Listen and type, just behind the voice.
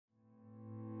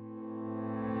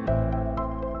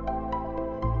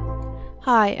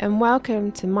Hi, and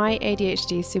welcome to My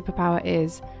ADHD Superpower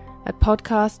Is, a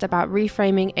podcast about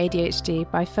reframing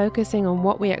ADHD by focusing on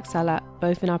what we excel at,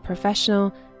 both in our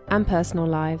professional and personal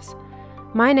lives.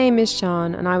 My name is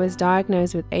Sian, and I was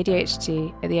diagnosed with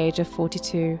ADHD at the age of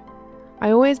 42.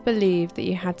 I always believed that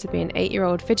you had to be an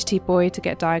 8-year-old fidgety boy to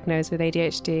get diagnosed with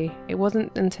ADHD. It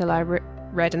wasn't until I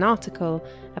read an article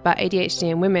about ADHD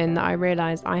in women that I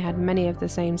realised I had many of the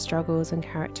same struggles and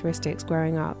characteristics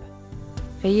growing up.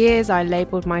 For years, I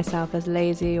labelled myself as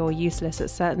lazy or useless at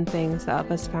certain things that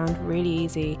others found really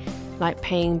easy, like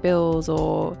paying bills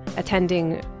or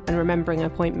attending and remembering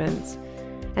appointments.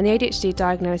 And the ADHD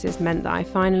diagnosis meant that I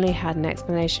finally had an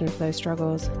explanation for those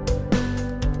struggles.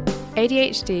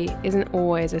 ADHD isn't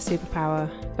always a superpower,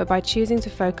 but by choosing to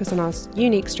focus on our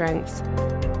unique strengths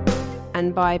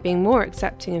and by being more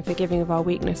accepting and forgiving of our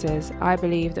weaknesses, I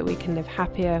believe that we can live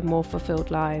happier, more fulfilled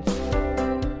lives.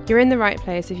 You're in the right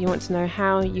place if you want to know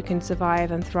how you can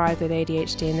survive and thrive with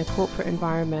ADHD in the corporate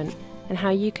environment and how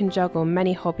you can juggle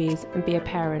many hobbies and be a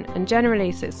parent and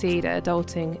generally succeed at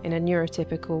adulting in a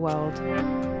neurotypical world.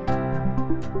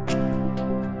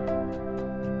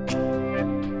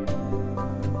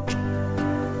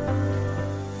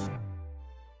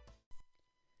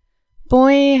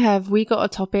 Boy, have we got a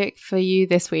topic for you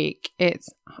this week. It's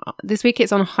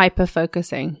on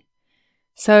hyperfocusing.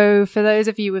 So for those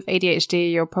of you with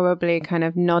ADHD, you're probably kind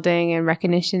of nodding in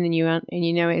recognition and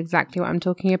you know exactly what I'm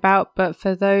talking about. But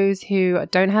for those who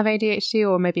don't have ADHD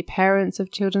or maybe parents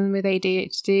of children with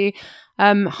ADHD,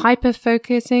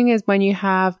 hyperfocusing is when you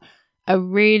have a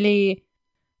really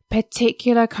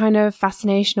particular kind of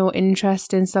fascination or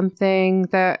interest in something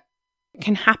that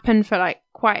can happen for like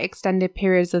quite extended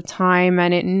periods of time.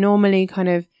 And it normally kind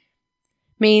of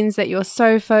means that you're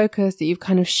so focused that you've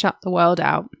kind of shut the world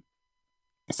out.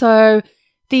 So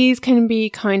these can be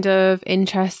kind of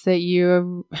interests that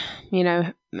you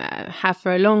have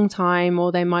for a long time,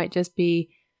 or they might just be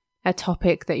a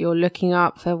topic that you're looking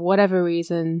up for whatever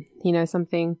reason,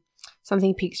 something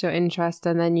piques your interest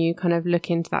and then you kind of look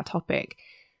into that topic.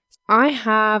 I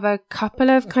have a couple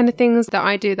of kind of things that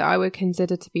I do that I would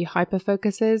consider to be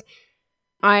hyperfocuses.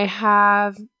 I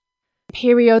have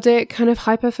periodic kind of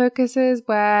hyperfocuses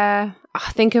where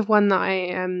I think of one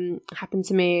that happened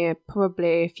to me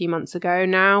probably a few months ago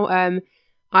now.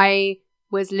 I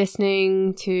was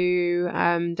listening to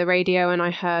the radio and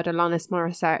I heard Alanis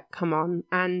Morissette come on,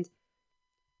 and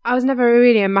I was never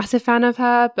really a massive fan of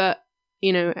her, but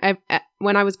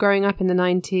when I was growing up in the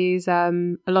 90s,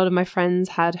 a lot of my friends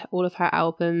had all of her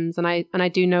albums, and I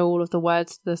do know all of the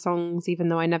words to the songs, even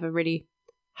though I never really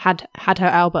had her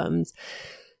albums.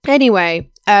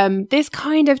 Anyway, this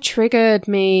kind of triggered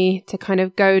me to kind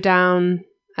of go down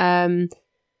a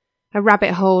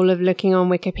rabbit hole of looking on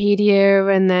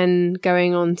Wikipedia and then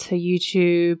going on to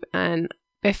YouTube. And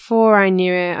before I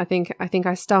knew it, I think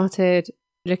I started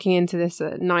looking into this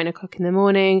at 9 o'clock in the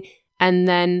morning, and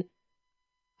then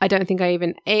I don't think I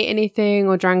even ate anything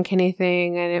or drank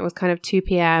anything, and it was kind of 2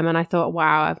 p.m. and I thought,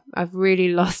 wow, I've really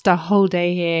lost a whole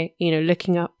day here,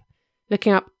 looking up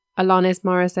Alanis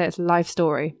Morissette's life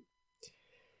story.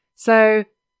 So,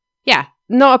 yeah,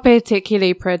 not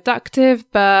particularly productive,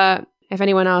 but if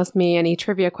anyone asked me any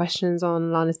trivia questions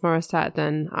on Alanis Morissette,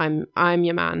 then I'm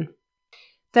your man.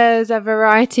 There's a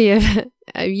variety of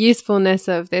usefulness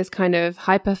of this kind of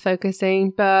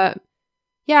hyper-focusing, but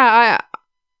yeah,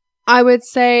 I would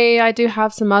say I do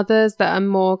have some others that are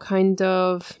more kind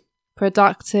of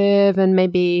productive and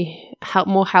maybe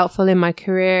more helpful in my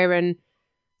career. And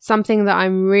something that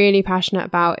I'm really passionate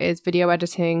about is video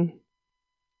editing.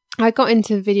 I got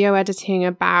into video editing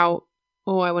about,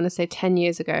 I want to say 10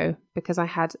 years ago, because I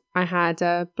had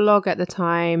a blog at the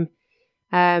time,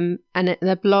 and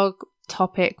the blog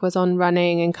topic was on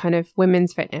running and kind of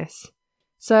women's fitness.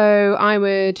 So I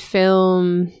would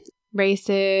film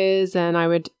races and I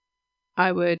would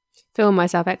film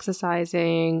myself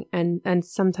exercising and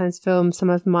sometimes film some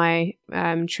of my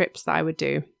trips that I would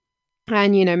do,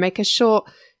 and make a short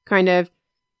kind of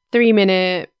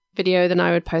 3-minute video that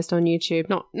I would post on YouTube,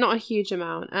 not a huge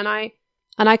amount. And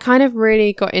I kind of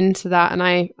really got into that, and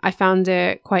I found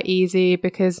it quite easy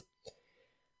because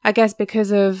I guess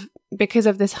because of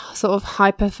this sort of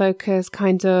hyper focus,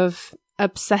 kind of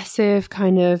obsessive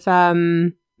kind of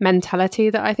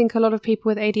mentality that I think a lot of people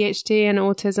with ADHD and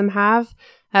autism have.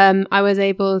 I was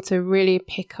able to really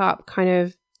pick up kind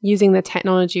of using the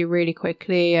technology really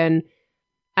quickly and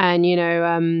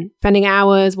spending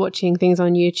hours watching things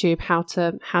on YouTube, how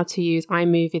to use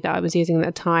iMovie that I was using at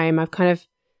the time. I've kind of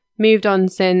moved on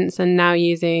since and now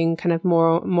using kind of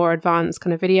more advanced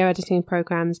kind of video editing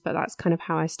programs, but that's kind of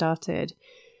how I started.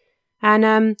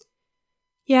 And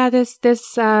this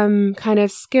kind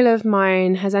of skill of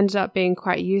mine has ended up being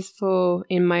quite useful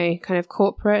in my kind of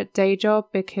corporate day job,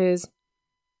 because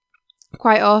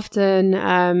quite often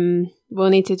we'll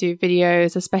need to do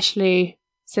videos, especially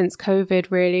since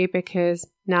COVID, really, because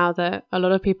now that a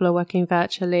lot of people are working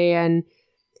virtually, and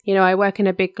I work in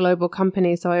a big global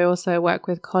company, so I also work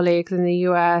with colleagues in the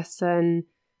US and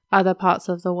other parts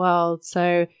of the world.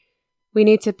 So we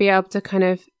need to be able to kind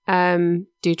of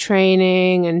do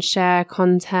training and share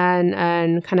content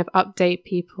and kind of update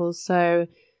people. So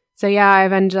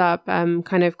I've ended up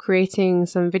kind of creating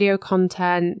some video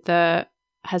content that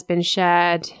has been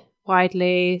shared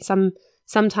widely.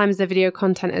 Sometimes the video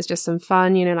content is just some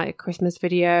fun, like a Christmas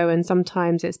video, and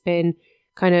sometimes it's been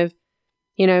kind of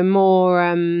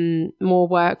more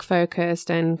work focused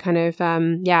and kind of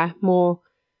more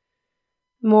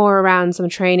around some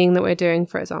training that we're doing,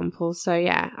 for example. So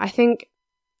I think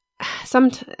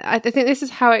this is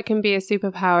how it can be a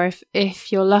superpower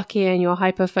if you're lucky and you're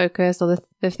hyper focused, or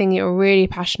the thing that you're really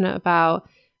passionate about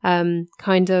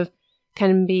kind of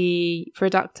can be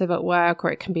productive at work,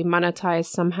 or it can be monetized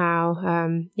somehow.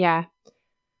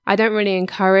 I don't really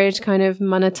encourage kind of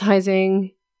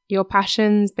monetizing your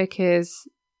passions, because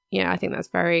I think that's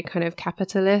very kind of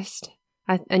capitalist,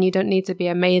 and you don't need to be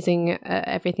amazing at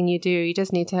everything you do. You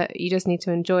just need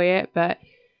to enjoy it. But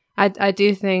I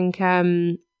do think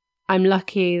I'm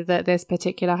lucky that this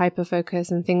particular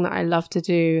hyperfocus and thing that I love to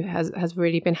do has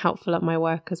really been helpful at my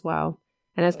work as well,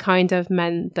 and has kind of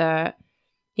meant that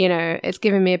it's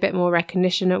given me a bit more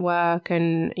recognition at work,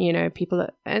 and people,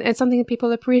 and it's something that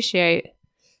people appreciate.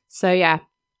 So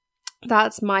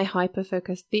that's my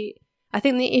hyperfocus. I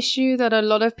think the issue that a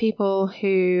lot of people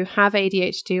who have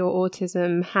ADHD or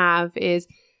autism have is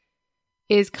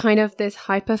kind of this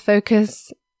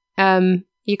hyperfocus.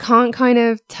 You can't kind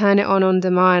of turn it on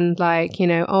demand, like,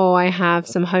 I have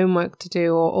some homework to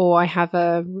do, or I have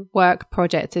a work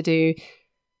project to do.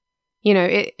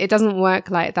 It doesn't work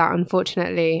like that,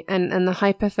 unfortunately. And the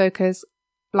hyperfocus,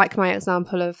 like my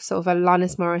example of sort of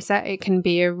Alanis Morissette, it can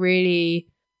be a really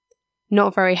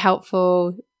not very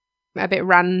helpful, a bit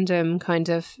random kind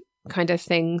of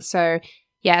thing. So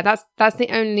that's the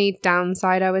only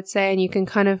downside, I would say. And you can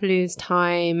kind of lose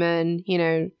time, and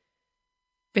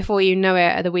before you know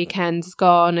it, the weekend's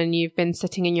gone and you've been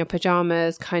sitting in your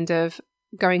pajamas kind of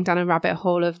going down a rabbit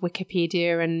hole of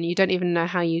Wikipedia, and you don't even know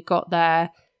how you got there,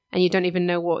 and you don't even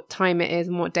know what time it is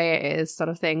and what day it is, sort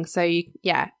of thing. So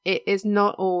it is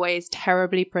not always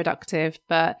terribly productive,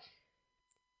 but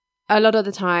a lot of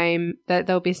the time that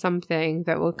there'll be something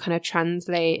that will kind of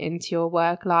translate into your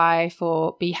work life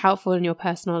or be helpful in your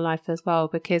personal life as well.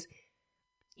 Because,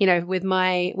 with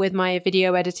my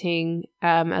video editing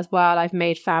as well, I've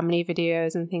made family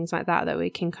videos and things like that we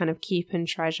can kind of keep and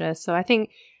treasure. So I think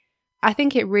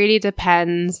it really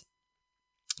depends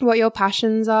what your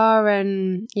passions are,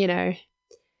 and so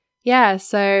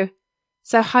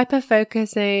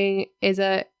hyperfocusing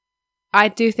I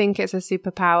do think it's a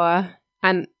superpower,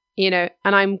 and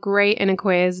I'm great in a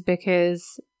quiz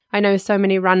because I know so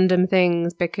many random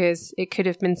things, because it could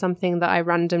have been something that I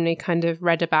randomly kind of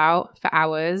read about for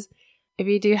hours. If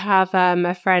you do have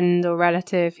a friend or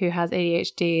relative who has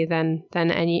ADHD,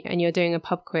 and you're doing a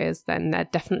pub quiz, then they're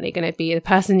definitely going to be the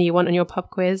person you want on your pub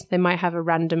quiz. They might have a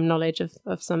random knowledge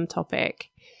of some topic.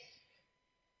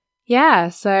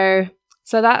 So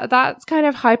that's kind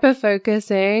of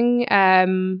hyper-focusing.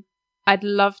 I'd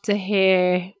love to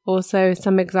hear also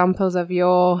some examples of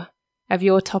your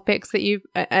topics that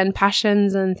and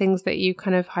passions and things that you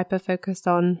kind of hyper-focused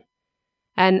on.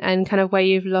 And kind of where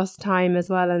you've lost time as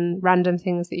well, and random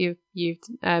things that you've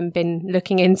been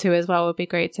looking into as well would be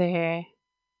great to hear.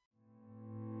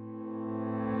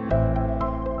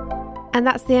 And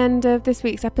that's the end of this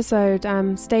week's episode.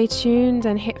 Stay tuned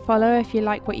and hit follow if you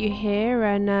like what you hear,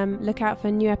 and look out for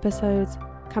new episodes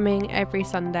coming every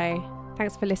Sunday.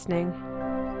 Thanks for listening.